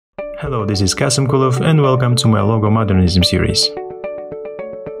Hello, this is Kasim Kulov and welcome to my logo Modernism series,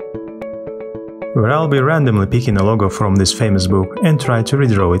 where I'll be randomly picking a logo from this famous book and try to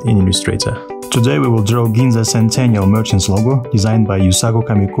redraw it in Illustrator. Today we will draw Ginza Centennial Merchants logo designed by Yusaku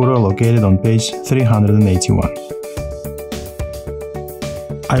Kamikuro, located on page 381.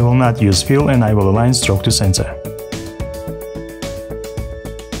 I will not use fill and I will align stroke to center.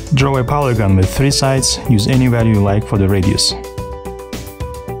 Draw a polygon with 3 sides, use any value you like for the radius.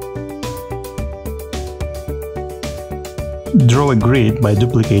 Draw a grid by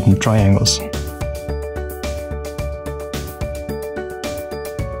duplicating triangles.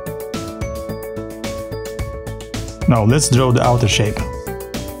 Now let's draw the outer shape.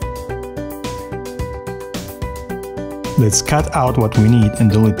 Let's cut out what we need and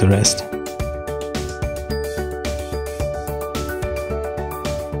delete the rest.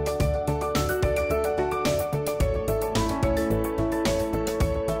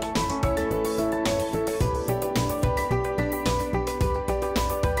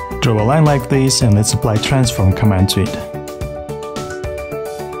 Draw a line like this and let's apply transform command to it.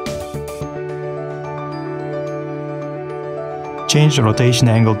 Change the rotation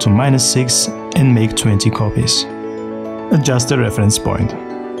angle to -6 and make 20 copies. Adjust the reference point.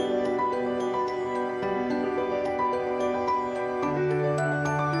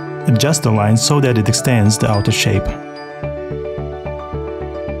 Adjust the line so that it extends the outer shape.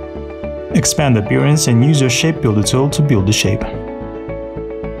 Expand appearance and use your shape builder tool to build the shape.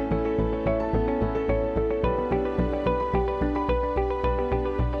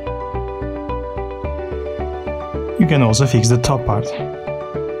 You can also fix the top part.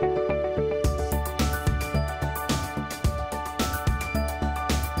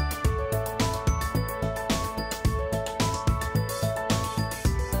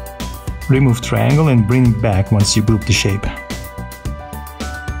 Remove triangle and bring it back once you build the shape.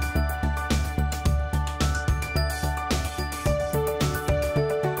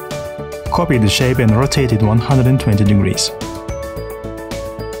 Copy the shape and rotate it 120 degrees.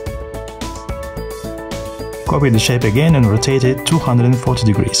 Copy the shape again and rotate it 240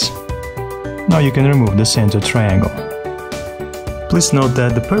 degrees. Now you can remove the center triangle. Please note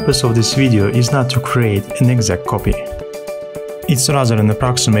that the purpose of this video is not to create an exact copy. It's rather an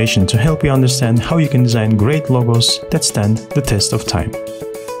approximation to help you understand how you can design great logos that stand the test of time.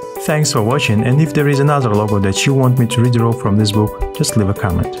 Thanks for watching, and if there is another logo that you want me to redraw from this book, just leave a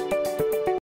comment.